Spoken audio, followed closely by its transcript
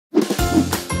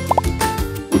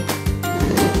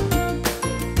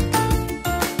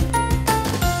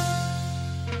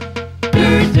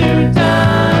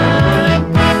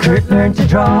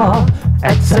draw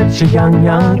at such a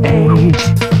young age.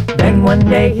 Then one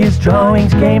day his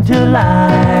drawings came to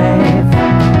life.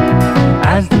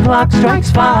 As the clock strikes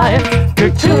 5,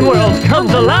 Curtoon World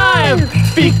comes alive.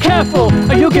 Be careful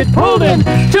or you'll get pulled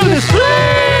into this flames.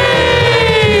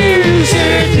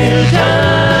 Curtoon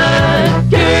time,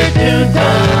 Curtoon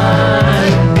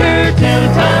time,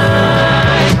 Curtoon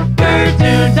time,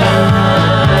 Curtoon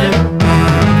time.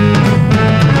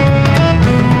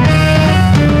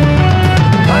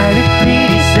 Private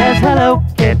Petey says hello,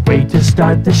 can't wait to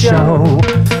start the show.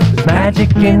 There's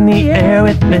magic in the air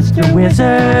with Mr.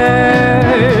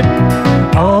 Wizard.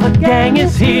 All the gang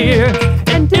is here,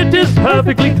 and it is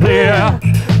perfectly clear.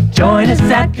 Join us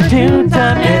at Curtoon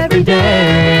Time every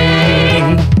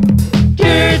day.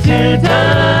 Curtoon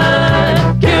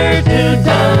Time, Curtoon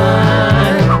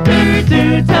Time,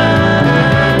 Curtoon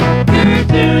Time,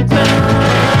 Curtoon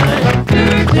Time,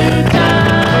 Curtoon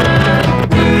Time,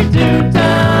 Curtoon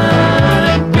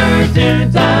Time,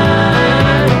 Curtoon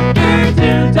Time,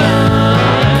 Curtoon Time.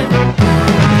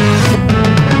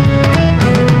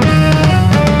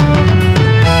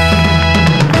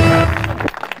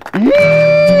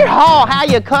 Yeehaw! How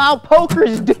you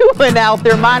cowpokers doing out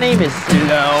there? My name is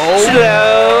Slow.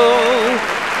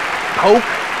 Poke.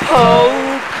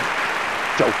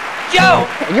 Joe.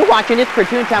 And you're watching It's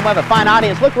Curtoon Time. We have a fine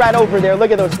audience. Look right over there.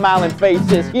 Look at those smiling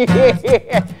faces.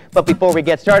 Yeah. But before we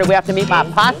get started, we have to meet my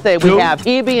posse. We have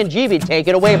Heebie and Jeebie. Take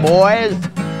it away, boys.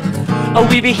 Oh,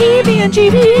 we be Heebie and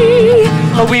Jeebie.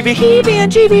 Oh, we be Heebie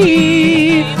and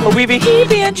Jeebie. Oh, we be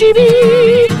Heebie and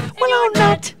Jeebie. Well, I'm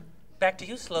not. Back to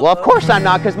you, Slow. Well, of course I'm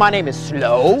not, because my name is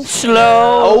Slow.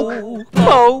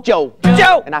 Joe.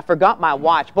 And I forgot my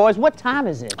watch. Boys, what time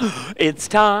is it? It's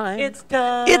time. It's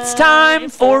time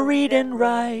for read and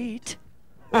write.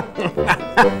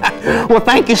 Well,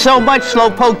 thank you so much,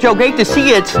 Slowpoke Joe. Great to see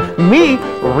you. It's me,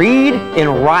 Read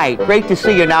and Write. Great to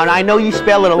see you now. And I know you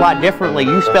spell it a lot differently.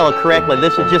 You spell it correctly.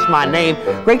 This is just my name.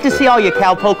 Great to see all you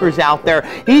cowpokers out there.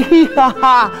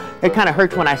 Yeehaa! It kind of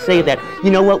hurts when I say that.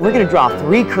 You know what? We're going to draw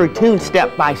 3 cartoons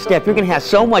step by step. You're going to have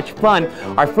so much fun.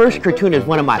 Our first cartoon is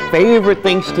one of my favorite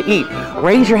things to eat.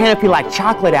 Raise your hand if you like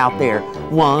chocolate out there.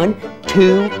 1,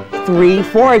 2, 3,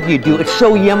 4 of you do. It's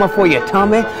so yummy for your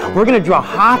tummy. We're going to draw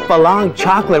hop-along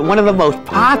chocolate, one of the most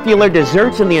popular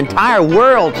desserts in the entire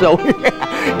world. So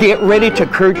get ready to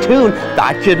cartoon.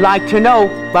 Thought you'd like to know.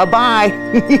 Bye-bye.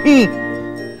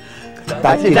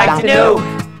 Thought you'd like to know.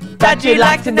 Thought you'd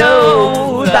like to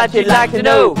know. Thought you'd like to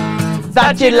know.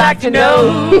 Thought you'd like to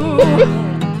know.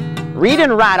 Read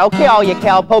and write. Okay, all you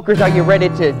cowpokers, are you ready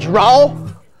to draw?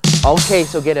 Okay,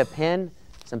 so get a pen,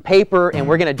 some paper, and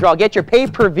we're going to draw. Get your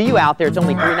pay-per-view out there. It's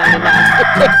only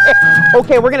 $3.99.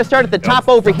 Okay, we're going to start at the top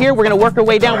over here. We're going to work our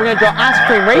way down. We're going to draw ice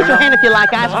cream. Raise your hand if you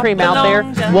like ice cream out there.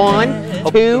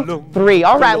 1, 2, 3.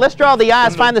 All right, let's draw the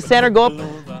eyes. Find the center. Go up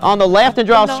on the left and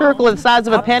draw a circle the size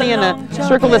of a penny and a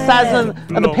circle the size of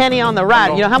the penny on the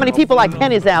right. You know, how many people like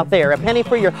pennies out there? A penny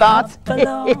for your thoughts?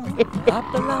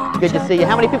 Good to see you.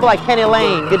 How many people like Penny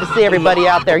Lane? Good to see everybody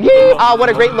out there. Oh, what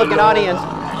a great looking audience.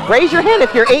 Raise your hand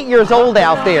if you're 8 years old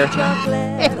out there.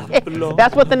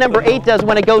 That's what the number 8 does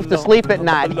when it goes to sleep at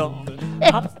night.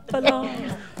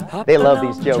 They love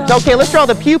these jokes. Okay, let's draw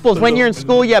the pupils. When you're in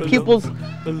school, you have pupils.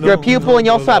 You're a pupil, and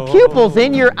you also have pupils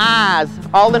in your eyes.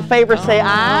 All in favor say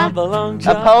aye.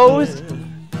 Opposed?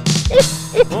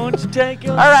 All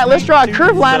right, let's draw a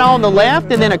curved line on the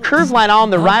left and then a curved line on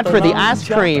the right for the ice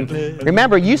cream.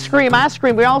 Remember, you scream ice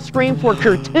cream, we all scream for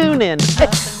cartooning.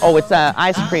 Oh, it's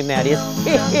ice cream, that is.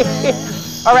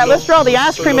 All right, let's draw the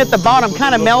ice cream at the bottom,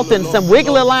 kind of melting, some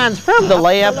wiggly lines from the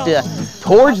left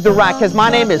towards the right, because my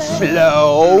name is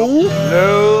Slow.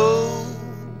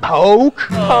 Poke.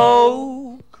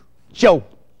 Joe.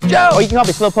 Oh, you can call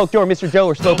me Slowpoke Joe or Mr. Joe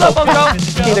or Slowpoke Joe.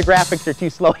 See, the graphics are too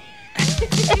slow.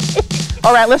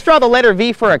 All right, let's draw the letter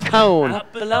V for a cone.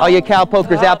 All you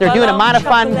cowpokers out there doing a mighty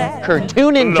fine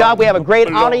cartooning job. We have a great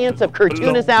audience of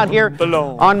cartoonists out here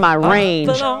on my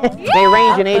range. They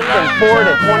range in age from 4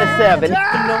 to 27.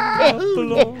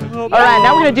 All right,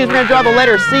 now we're going to draw the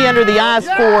letter C under the eyes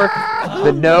for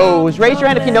the nose. Raise your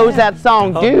hand if you know that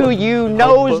song. Do you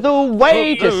knows the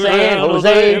way to San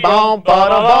Jose? Bom,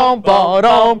 ba-dum, bom,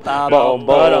 ba-dum, bom,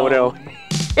 ba-dum.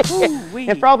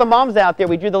 And for all the moms out there,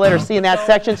 we drew the letter C in that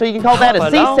section, so you can call that a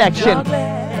C-section.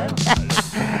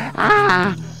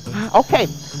 Okay,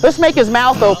 let's make his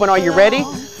mouth open. Are you ready?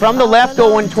 From the left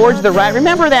going towards the right.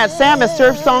 Remember that Salmon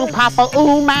Surf song? Papa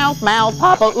ooh mouth mouth,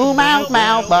 Papa ooh mouth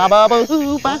mouth, ba ba ba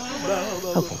ooh ba.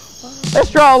 Okay. Let's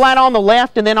draw a line on the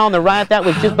left and then on the right. That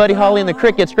was just Buddy Holly and the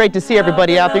Crickets. Great to see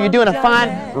everybody out there. You're doing a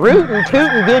fine rootin'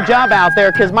 tootin' good job out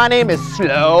there because my name is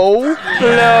Slow.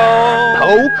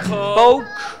 Poke.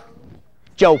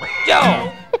 Joe.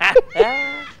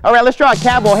 All right, let's draw a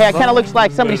cowboy hat. Kind of looks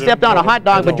like somebody stepped on a hot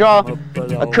dog, but draw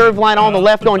a curved line on the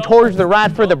left going towards the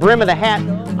right for the brim of the hat.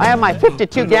 I have my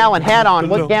 52-gallon hat on.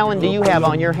 What gallon do you have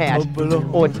on your hat?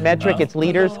 Oh, it's metric, it's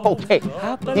liters? Okay,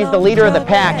 he's the leader of the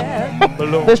pack.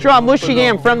 Let's draw a mushy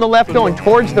yam from the left going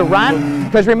towards the right,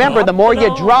 because remember, the more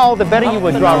you draw, the better you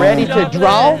will draw. Ready to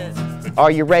draw? Are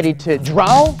you ready to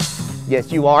draw?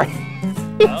 Yes, you are.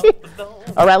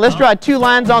 All right, let's draw 2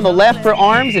 lines on the left for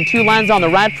arms and 2 lines on the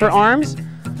right for arms.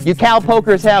 You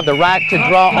cowpokers have the right to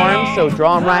draw arms, so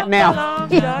draw them right now.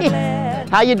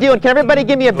 How you doing? Can everybody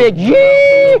give me a big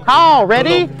yeehaw?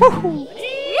 Ready?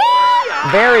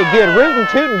 Very good. Rootin'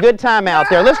 tootin' good time out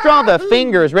there. Let's draw the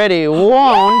fingers. Ready?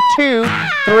 1, 2,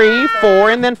 3, 4,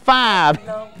 and then 5.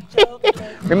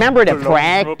 Remember to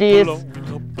practice.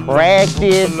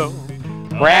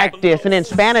 And in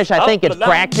Spanish, I think it's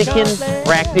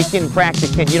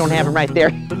practicing. You don't have them right there.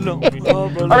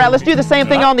 All right, let's do the same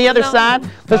thing on the other side.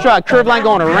 Let's draw a curved line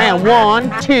going around.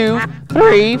 1, 2,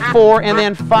 3, 4, and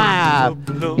then 5.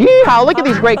 Yeehaw! Look at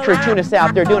these great cartoonists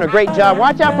out there doing a great job.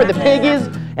 Watch out for the piggies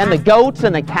and the goats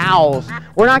and the cows.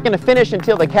 We're not going to finish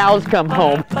until the cows come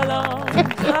home.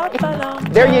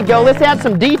 There you go. Let's add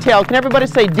some detail. Can everybody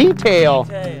say detail?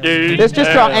 Let's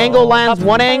just draw angle lines,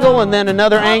 one angle and then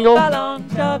another angle.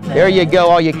 There you go,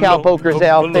 all you cowpokers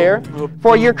out there.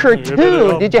 For your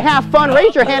cartoon, did you have fun?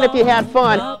 Raise your hand if you had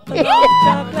fun. We're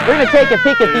going to take a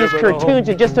peek at these cartoons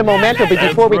in just a momento, but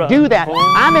before we do that,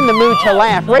 I'm in the mood to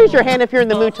laugh. Raise your hand if you're in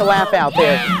the mood to laugh out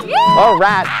there. All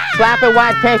right, slap it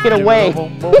wide, take it away.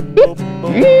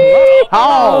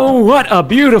 Oh, what a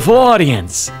beautiful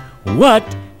audience. What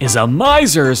is a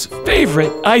miser's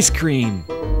favorite ice cream?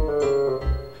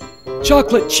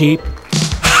 Chocolate cheap.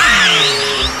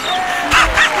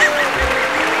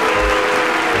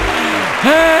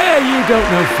 Hey, you don't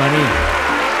know funny.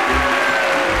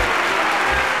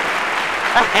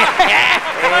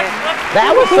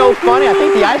 That was so funny. I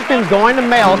think the ice cream's going to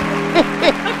melt.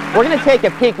 We're going to take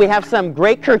a peek. We have some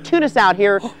great cartoonists out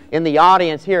here in the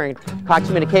audience here in Cox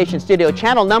Communication Studio.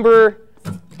 Channel number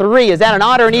 3. Is that an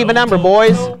odd or an even number,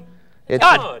 boys? It's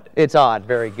odd. It's odd.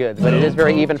 Very good. But it is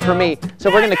very even for me.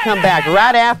 So we're going to come back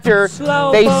right after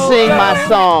they sing my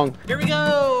song. Here we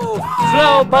go.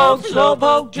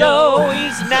 Slowpoke Joe,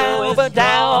 he's now but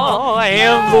down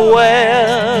in the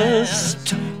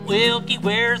west. Wilkie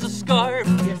wears a scarf,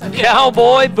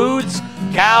 cowboy boots,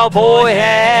 cowboy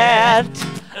hat.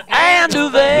 And do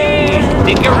they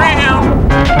stick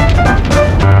around?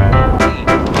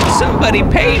 Somebody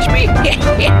page me.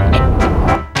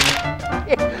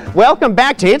 Welcome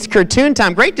back to It's Curtoon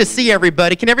Time. Great to see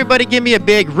everybody. Can everybody give me a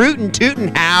big rootin'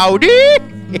 tootin' howdy?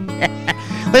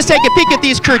 Let's take a peek at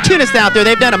these cartoonists out there.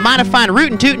 They've done a mighty fine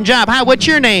rootin' tootin' job. Hi, what's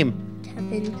your name?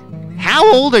 Kevin. How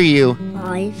old are you?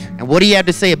 5. And what do you have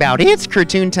to say about It's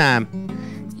Curtoon Time?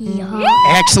 Yeehaw.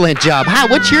 Excellent job. Hi,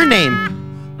 what's your name?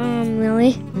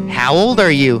 Really? How old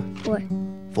are you? 4.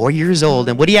 4 years old.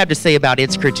 And what do you have to say about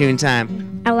It's Curtoon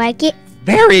Time? I like it.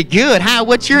 Very good. Hi,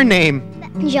 what's your name?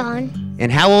 John.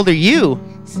 And how old are you?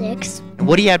 6. And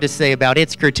what do you have to say about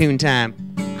It's Curtoon Time?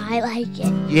 I like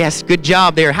it. Yes, good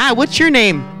job there. Hi, what's your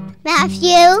name?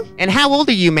 Matthew. And how old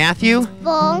are you, Matthew?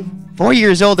 4. 4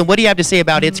 years old. And what do you have to say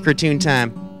about It's Curtoon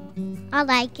Time? I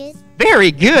like it.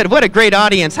 Very good. What a great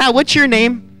audience. Hi, what's your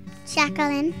name?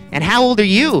 Jacqueline. And how old are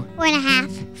you?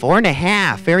 4.5.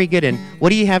 4.5. Very good. And what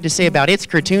do you have to say about It's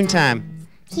Curtoon Time?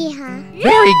 Yeehaw.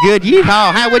 Very good.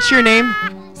 Yeehaw. Hi, what's your name?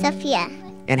 Sophia.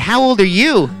 And how old are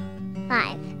you?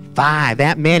 5. 5.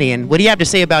 That many. And what do you have to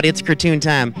say about It's Curtoon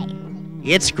Time?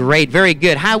 It's great. Very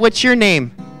good. Hi, what's your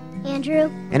name?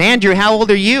 Andrew. And Andrew, how old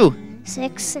are you?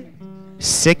 6.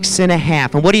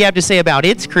 6.5. And what do you have to say about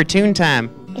It's Curtoon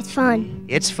Time? It's fun.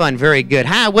 It's fun. Very good.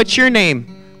 Hi, what's your name?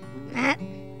 Matt.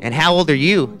 And how old are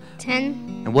you?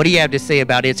 10. And what do you have to say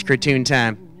about It's Curtoon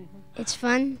Time? It's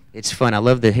fun. It's fun. I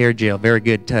love the hair gel. Very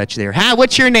good touch there. Hi,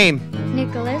 what's your name?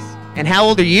 Nicholas. And how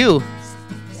old are you?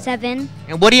 7.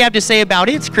 And what do you have to say about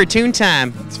It's Curtoon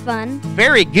Time? It's fun.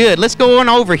 Very good. Let's go on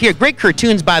over here. Great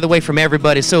cartoons, by the way, from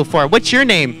everybody so far. What's your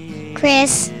name?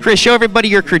 Chris. Chris, show everybody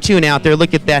your cartoon out there.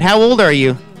 Look at that. How old are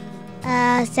you?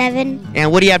 7.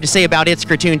 And what do you have to say about It's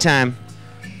Curtoon Time?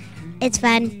 It's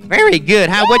fun. Very good.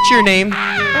 Hi, what's your name?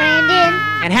 Brandon.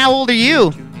 And how old are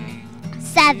you?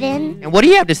 7. And what do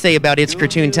you have to say about It's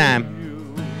Curtoon Time?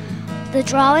 The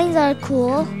drawings are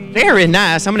cool. Very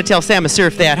nice. I'm going to tell Sam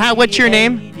Surf that. Hi, what's your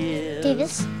name?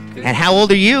 Davis. And how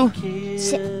old are you?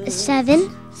 6.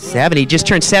 7. 7. He just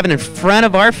turned 7 in front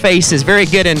of our faces. Very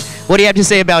good. And what do you have to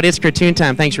say about It's Curtoon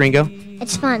Time? Thanks, Ringo.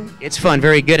 It's fun. It's fun.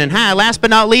 Very good. And hi, last but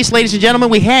not least, ladies and gentlemen,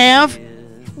 we have...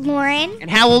 Lauren.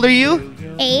 And how old are you?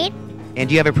 8. And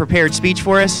do you have a prepared speech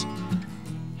for us?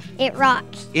 It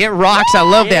rocks. It rocks. I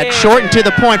love that. Short and to the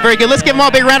point. Very good. Let's give them all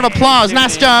a big round of applause.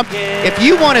 Nice job. If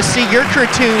you want to see your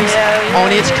cartoons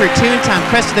on It's Curtoon Time,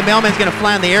 Preston the Mailman's going to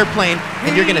fly on the airplane,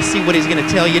 and you're going to see what he's going to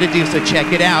tell you to do, so check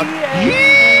it out.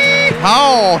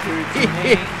 Yeehaw!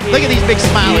 Look at these big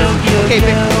smilers. Okay,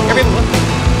 everybody.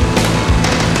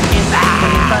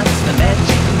 The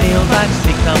magic mailbox,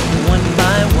 they come one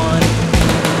by one.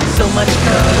 So much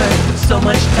color, so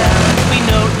much talent, we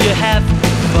know you have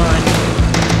fun.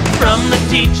 From the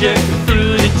teacher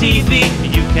through the TV,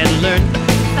 you can learn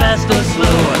fast or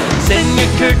slow. Send your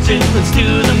cartoons to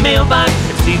the mailbox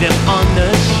and see them on the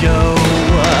show.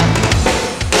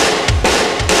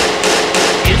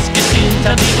 It's Curtoon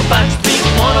Time, Eagle Box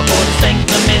 314 aboard St.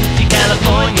 Clemente,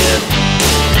 California.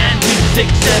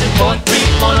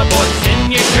 9267431 aboard, send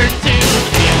your cartoons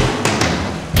here.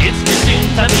 It's Curtoon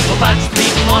Time, Eagle Box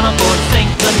 314 aboard St.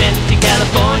 Clemente,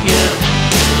 California.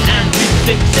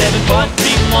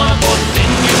 9267431 aboard,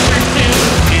 send your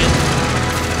cartoons here.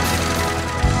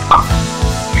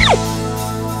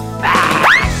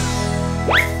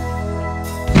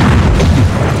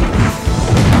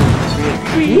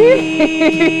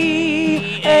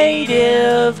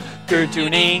 Creative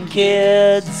cartooning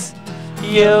kids.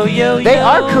 Yo, yo, yo. They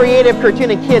are creative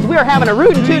cartooning kids. We are having a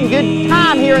rootin' tootin' good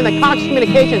time here in the Cox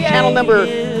Communications Channel number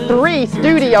 3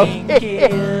 studio.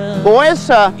 Boys,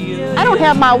 I don't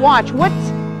have my watch. What?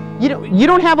 You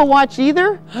don't have a watch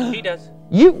either? He does.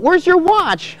 Where's your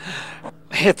watch?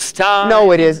 It's time.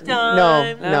 No, it is.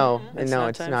 Time. No, it's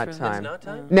not time. It's not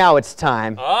time? Now it's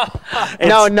time. Oh,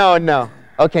 No.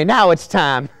 Okay, now it's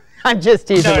time. I'm just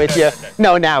teasing with you.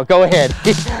 No, now, go ahead.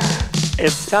 It's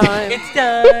time. It's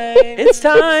time. It's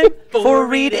time for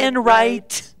Read and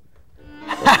Write.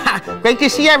 Great to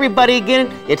see everybody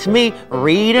again. It's me,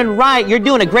 Read and Write. You're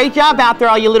doing a great job out there,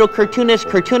 all you little cartoonists,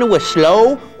 cartooning with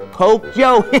Slow Poke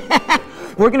Joe.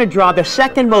 We're going to draw the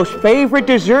second most favorite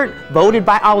dessert voted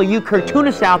by all of you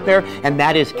cartoonists out there, and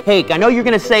that is cake. I know you're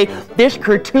going to say this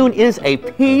cartoon is a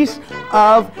piece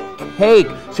of cake.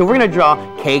 So we're going to draw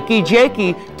Cakey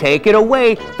Jakey. Take it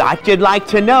away. Thought you'd like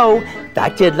to know.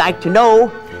 Thought you'd like to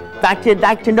know. Thought you'd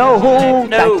like to know.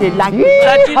 Thought you'd like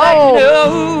to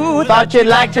know. Thought you'd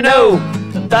like to know.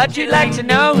 Thought you'd like to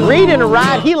know. Read and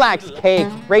Write, he likes cake.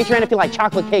 Raise your hand if you like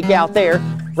chocolate cake out there.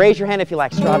 Raise your hand if you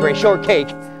like strawberry shortcake.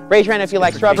 Raise your hand if you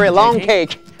like strawberry long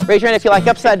cake. Raise your hand if you like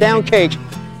upside down cake.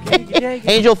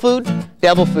 Angel food,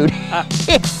 devil food.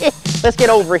 Let's get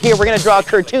over here. We're going to draw a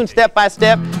cartoon step by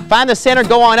step. Find the center,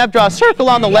 go on up, draw a circle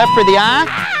on the left for the eye.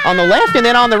 On the left and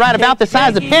then on the right, about the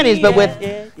size of pennies, but with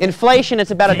inflation, it's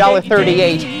about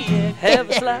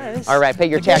 $1.38. All right, pay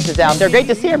your taxes out there. Great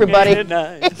to see everybody.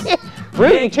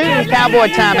 Rootin' tootin' cowboy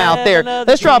time out there.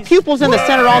 Let's draw pupils in the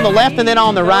center on the left and then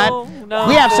on the right.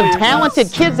 We have some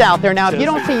talented kids out there. Now, if you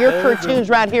don't see your cartoons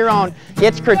right here on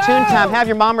It's Curtoon Time, have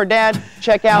your mom or dad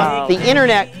check out the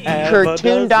internet,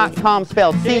 Curtoon.com,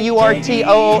 spelled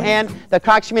C-U-R-T-O-O-N. The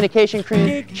Cox Communication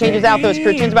crew changes out those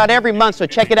cartoons about every month, so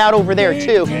check it out over there,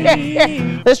 too.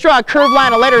 Let's draw a curved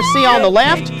line, a letter C on the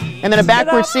left, and then a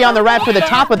backward C on the right for the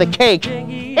top of the cake.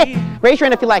 Raise your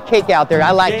hand if you like cake out there.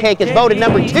 I like cake. It's voted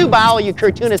number 2 by all you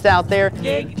cartoonists out there.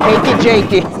 Cakey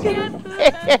Jakey.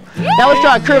 Now let's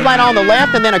draw a curved line on the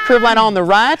left and then a curved line on the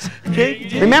right.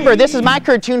 Remember, this is my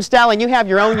cartoon style and you have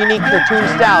your own unique cartoon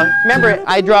style. Remember,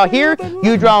 I draw here,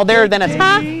 you draw there, then it's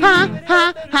ha, ha,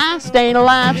 ha, ha, staying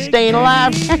alive, staying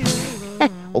alive.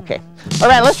 Okay. All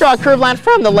right, let's draw a curved line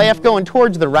from the left going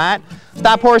towards the right.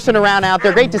 Stop horsing around out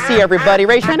there. Great to see everybody.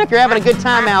 Raise your hand if you're having a good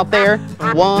time out there.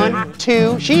 1,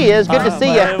 2. She is. Good to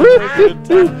see you.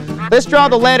 Let's draw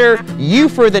the letter U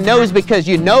for the nose because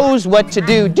you knows what to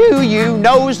do. Do you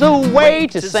knows the way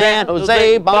to San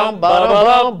Jose?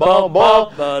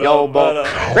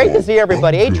 Great to see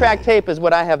everybody. 8-track tape is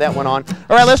what I have that one on.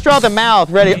 All right, let's draw the mouth.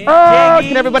 Ready?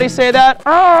 Can everybody say that?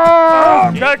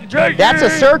 That's a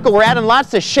circle. We're adding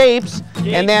lots of shapes.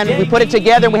 And then we put it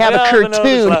together and we have a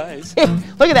cartoon.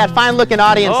 Look at that fine-looking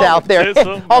audience out there.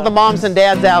 All the moms and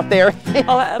dads out there.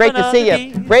 Great to see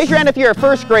you. Raise your hand if you're a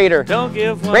first grader.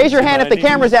 Raise your hand if the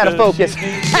camera's out of focus.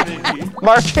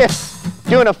 Marcus,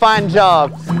 doing a fine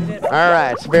job. All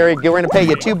right, very good. We're going to pay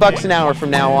you $2 an hour from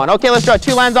now on. Okay, let's draw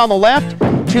 2 lines on the left,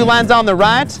 2 lines on the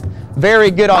right. Very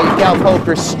good, all you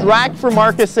cow-pokers. Strike for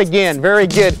Marcus again. Very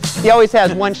good. He always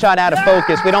has one shot out of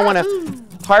focus. We don't want to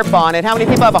harp on it. How many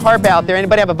people have a harp out there?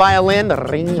 Anybody have a violin?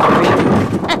 Ring, ring.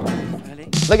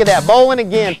 Look at that, bowling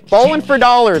again. Bowling for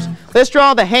dollars. Let's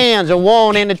draw the hands, a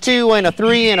 1 and a 2 and a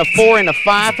 3 and a 4 and a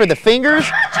 5 for the fingers,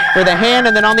 for the hand,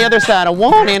 and then on the other side, a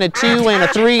 1 and a 2 and a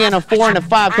 3 and a 4 and a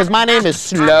 5, because my name is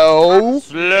Slow.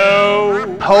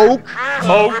 Slow. Poke.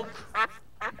 Poke.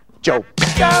 Joke.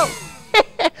 Go.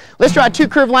 Let's draw 2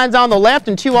 curved lines on the left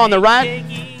and 2 on the right.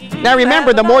 Now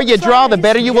remember, the more you draw, the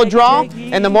better you will draw,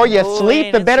 and the more you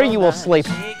sleep, the better you will sleep.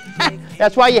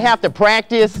 That's why you have to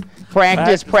practice.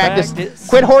 Practice.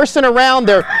 Quit horsing around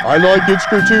there. I like it's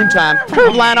Curtoon time.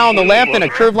 Curved line on the left and a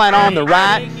curved line on the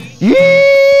right.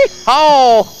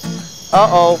 Yeehaw!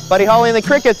 Uh-oh, Buddy Holly and the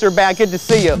Crickets are back. Good to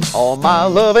see you. All my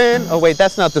lovin'. Oh, wait,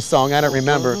 that's not the song. I don't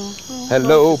remember.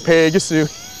 Hello, Peggy Sue.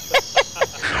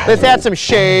 Let's add some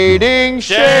shading.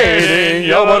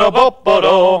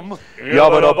 Yabba-da-ba-ba-dum.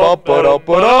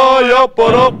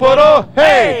 Yabba-da-ba-ba-da-ba-da,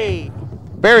 hey!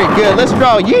 Very good. Let's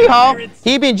draw Yeehaw.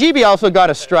 Heebie and Jeebie also got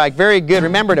a strike. Very good.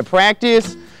 Remember to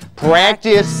practice. Bowling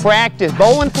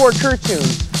for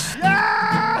Curtoons.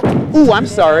 Ooh, I'm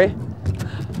sorry.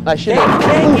 I should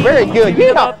have. Ooh, very good.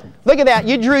 Yeehaw. Look at that.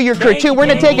 You drew your Curtoon. We're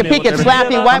going to take a peek at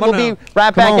Slappy White. We'll be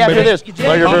right back after this. Thank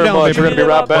you very much. We're going to be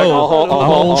right back.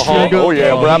 Oh,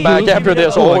 yeah. We're right back after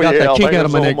this. Oh, yeah. I got that kick out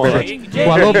of my neck, baby.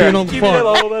 Well, I love being on the front.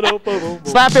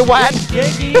 Slappy White.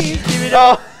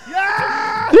 Oh.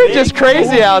 They're just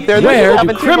crazy out there. Where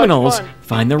do criminals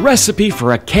find the recipe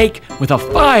for a cake with a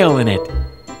file in it?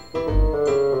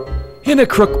 In a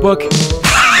crookbook.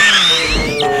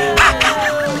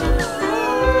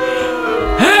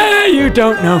 You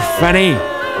don't know funny.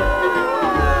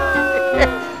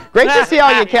 Great to see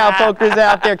all you cowpokers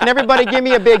out there. Can everybody give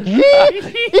me a big yee?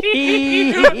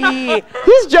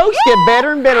 His jokes get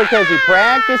better and better because he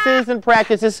practices and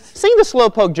practices. Sing the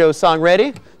Slowpoke Joe song.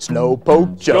 Ready?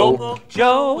 Slowpoke Joe. Slowpoke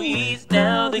Joe, he's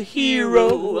now the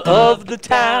hero of the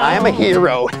town. I am a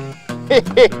hero.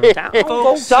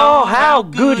 Folks saw how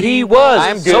good he was,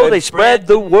 I'm good. so they spread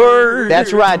the word.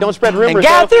 That's right. Don't spread rumors. And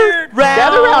gather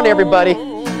round, everybody.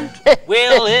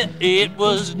 Well, it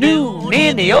was noon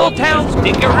in the old town.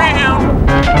 Stick around.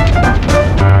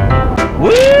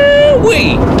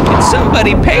 Woo-wee! Can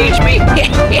somebody page me?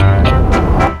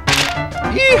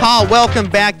 Yeehaw! Welcome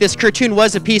back. This cartoon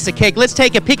was a piece of cake. Let's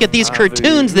take a peek at these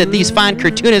cartoons that these fine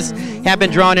cartoonists have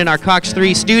been drawn in our Cox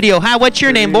 3 studio. Hi, what's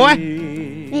your name, boy?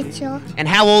 Mitchell. And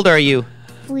how old are you?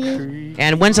 3.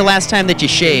 And when's the last time that you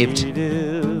shaved?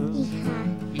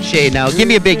 Yeehaw. You shaved now. Give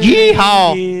me a big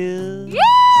yeehaw.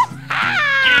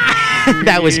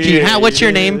 That was cute. Hi, what's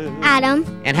your name? Adam.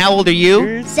 And how old are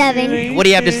you? 7. What do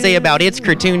you have to say about It's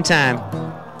Curtoon Time?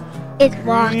 It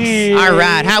walks. All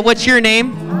right. Hi, what's your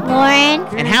name? Lauren.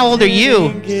 And how old are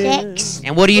you? 6.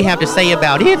 And what do you have to say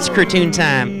about It's Curtoon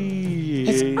Time?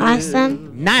 It's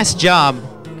awesome. Nice job.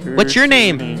 What's your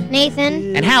name?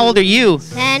 Nathan. And how old are you?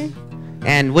 10.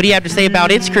 And what do you have to say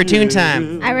about It's Curtoon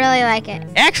Time? I really like it.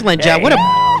 Excellent job. What a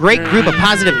great group of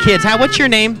positive kids. Hi, what's your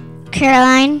name?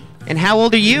 Caroline. And how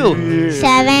old are you?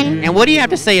 7. And what do you have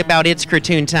to say about It's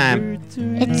Curtoon Time?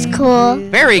 It's cool.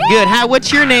 Very good. Hi,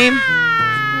 what's your name?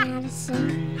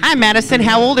 Madison. Hi, Madison.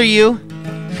 How old are you?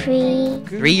 3.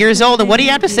 3 years old. And what do you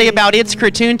have to say about It's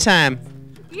Curtoon Time?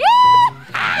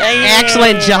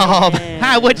 Excellent job.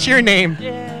 Hi, what's your name?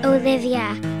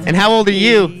 Olivia. And how old are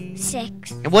you?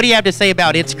 6. And what do you have to say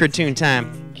about It's Curtoon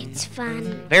Time? It's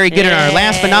fun. Very good. And our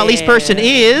last but not least person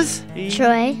is?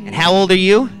 Troy. And how old are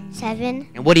you? 7.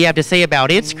 And what do you have to say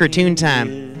about It's Curtoon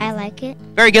Time? I like it.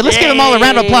 Very good. Let's give them all a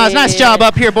round of applause. Nice job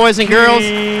up here, boys and girls.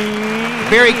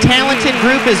 Very talented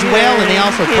group as well, and they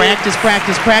also practice.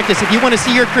 If you want to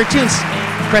see your cartoons,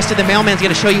 Preston the Mailman's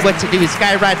going to show you what to do. His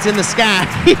sky ride's in the sky.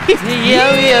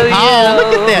 Oh,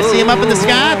 look at that. See him up in the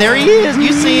sky? There he is.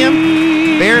 You see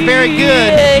him. Very, very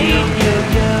good.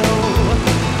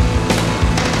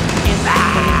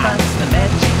 The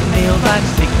magic mailbox,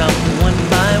 they come one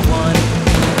by one.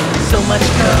 So much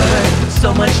color,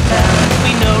 so much talent,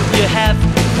 we know you have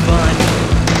fun.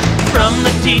 From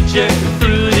the teacher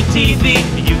through the TV,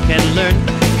 you can learn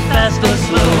fast or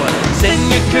slow. Send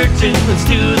your cartoons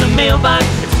to the mailbox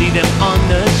and see them on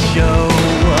the show.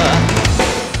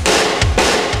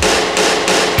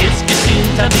 It's Curtoon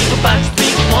Time, Eagle Box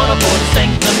 314,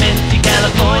 St. Clemente,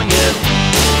 California.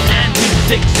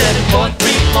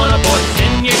 9267431 aboard,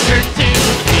 send your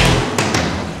cartoons in.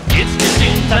 It's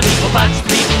Curtoon Time, Eagle Box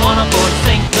 314,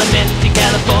 St. Clemente,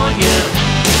 California.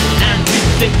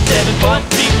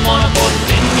 9267431 aboard,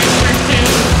 send your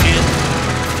cartoons in.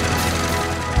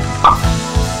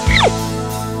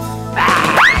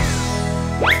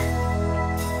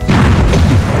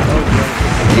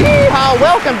 Yeehaw!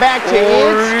 welcome back to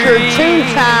It's Curtoon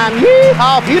Time.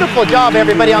 Yeehaw! Beautiful job,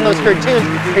 everybody, on those cartoons.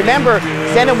 Remember,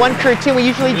 send in one cartoon. We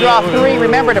usually draw 3.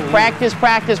 Remember to practice,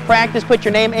 practice, practice. Put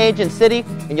your name, age, and city,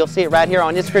 and you'll see it right here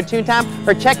on It's Curtoon Time.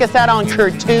 Or check us out on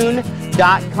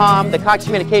Curtoon.com. The Cox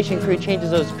Communication crew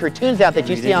changes those cartoons out that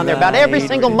you see on there about every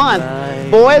single month.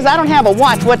 Boys, I don't have a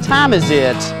watch. What time is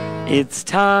it? It's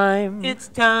time. It's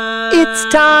time. It's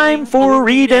time for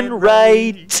Read and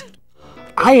Write.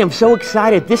 I am so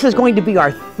excited. This is going to be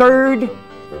our third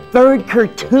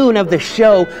cartoon of the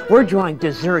show. We're drawing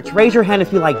desserts. Raise your hand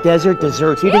if you like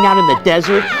desserts, eating out in the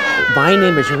desert. My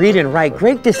name is Read and Write.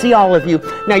 Great to see all of you.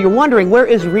 Now you're wondering, where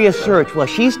is Rhea Search? Well,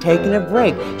 she's taking a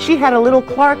break. She had a little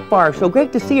Clark bar, so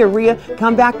great to see you, Rhea.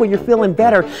 Come back when you're feeling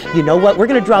better. You know what? We're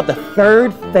going to draw the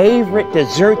third favorite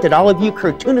dessert that all of you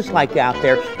cartoonists like out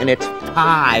there, and it's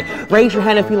pie. Raise your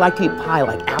hand if you like to eat pie,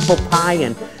 like apple pie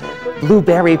and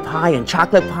blueberry pie and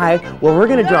chocolate pie. Well, we're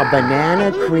gonna draw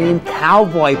banana cream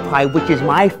cowboy pie, which is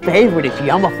my favorite. It's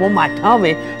yummy for my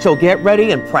tummy. So get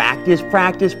ready and practice,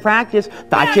 practice, practice.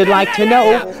 Thought you'd like to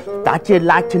know. Thought you'd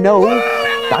like to know.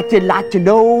 Thought you'd like to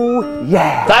know.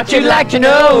 Yeah. Thought you'd like to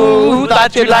know.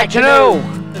 Thought you'd like to know.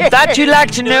 Thought you'd like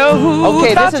to know.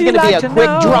 Okay, this is gonna be a quick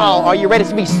draw. Are you ready?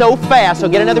 It's gonna be so fast. So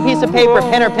get another piece of paper,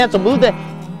 pen or pencil. Move the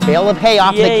bale of hay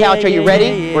off the couch. Are you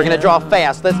ready? We're going to draw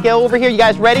fast. Let's go over here. You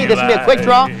guys ready? This will be a quick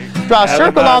draw. Draw a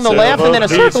circle on the left and then a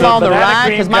circle on the right,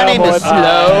 because my name is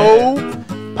Slow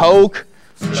Poke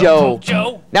Joe.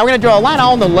 Now we're going to draw a line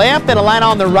on the left and a line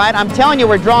on the right. I'm telling you,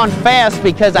 we're drawing fast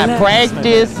because I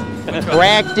practice.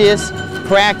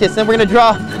 Then we're going to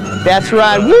draw. That's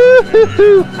right.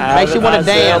 Woo-hoo-hoo. Makes you want to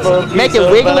dance. Make it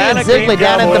wiggly and ziggly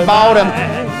down at the bottom.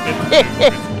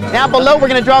 Now below, we're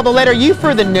going to draw the letter U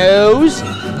for the nose,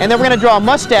 and then we're going to draw a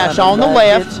mustache on the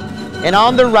left and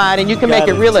on the right, and you can make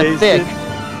it really thick.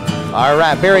 All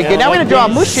right, very good. Now we're going to draw a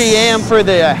mushy M for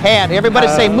the hat. Everybody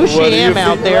say mushy M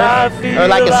out there, or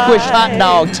like a squished hot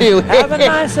dog too.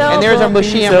 And there's our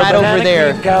mushy M right over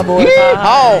there.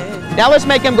 Oh, now let's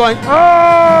make him going,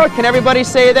 oh! Can everybody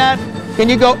say that? Can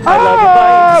you go,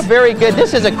 oh? Very good.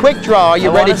 This is a quick draw. Are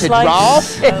you ready to draw?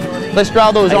 Let's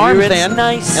draw those arms then.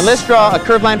 And let's draw a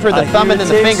curved line for the thumb and then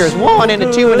the fingers. 1 and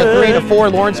a 2 and a 3 and a 4.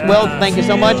 Lawrence, well, thank you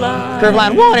so much. Curved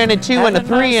line 1 and a 2 and a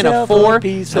 3 and a 4.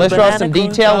 So let's draw some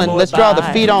detail, and let's draw the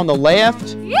feet on the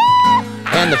left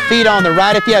and the feet on the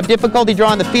right. If you have difficulty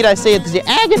drawing the feet, I say it's the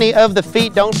agony of the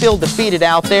feet. Don't feel defeated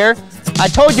out there. I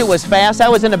told you it was fast. I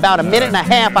was in about a minute and a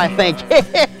half, I think.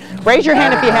 Raise your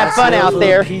hand if you had fun out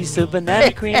there. Piece of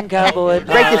banana cream cowboy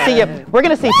pie. Great to see you. We're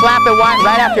going to see Slappy White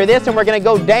right after this, and we're going to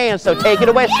go dance. So take it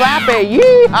away, Slappy.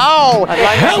 Yeehaw!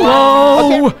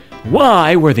 Hello! Okay.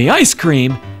 Why were the ice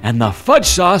cream and the fudge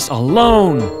sauce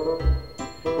alone?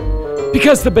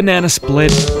 Because the banana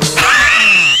split.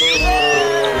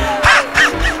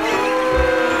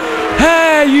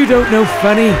 Hey, you don't know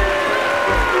funny.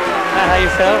 How you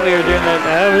felt? We were doing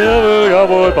that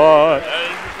cowboy pie.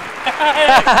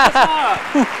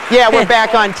 Yeah, we're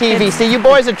back on TV. See, you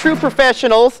boys are true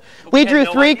professionals. We drew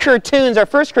 3 cartoons. Our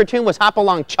first cartoon was Hop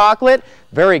Along Chocolate.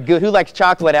 Very good. Who likes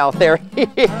chocolate out there?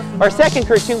 Our second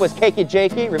cartoon was Cakey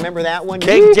Jakey. Remember that one?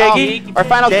 Cake Jakey. Our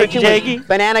final cartoon was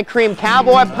Banana Cream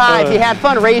Cowboy Pie. If you had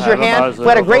fun, raise your hand. We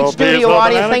had a great studio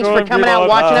audience. Thanks for coming out and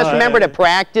watching us. Remember to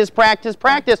practice, practice,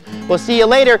 practice. We'll see you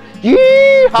later.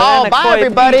 Yeehaw! Bye,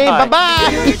 everybody.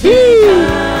 Bye-bye.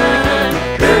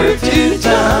 Curtoon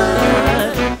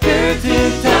time.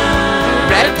 Curtoon time.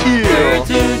 Radicool.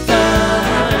 Curtoon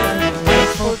time.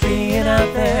 Thanks for being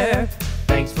out there.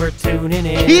 Thanks for tuning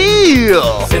in.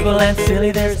 Heel. Simple and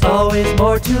silly, there's always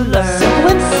more to learn.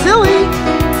 Simple and silly.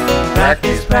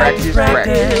 Practice, practice,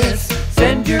 practice.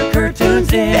 Send your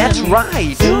cartoons in. That's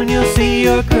right. Soon you'll see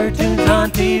your cartoons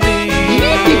on TV.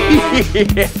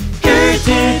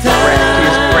 Curtoon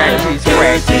time. Practice,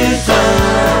 practice, practice.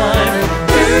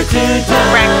 Curtoon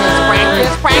time.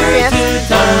 Practice, practice,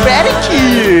 practice.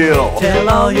 Radicool. Tell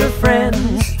all your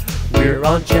friends we're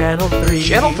on Channel 3.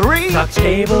 Channel 3. Cox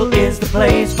Cable is the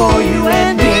place for you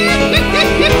and me.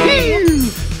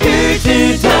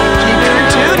 Curtoon time. Keep your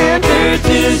tune in.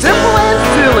 Curtoon Simple and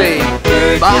silly.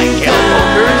 Bye,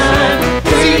 cowpokers.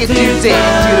 See you Tuesday at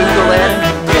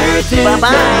 2 to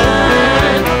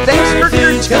Bye-bye. Thanks for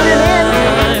tuning in.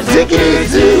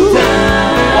 Ziggity-zoo.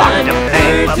 Walk the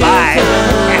plank. Bye-bye.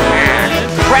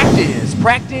 Practice,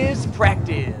 practice,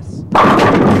 practice.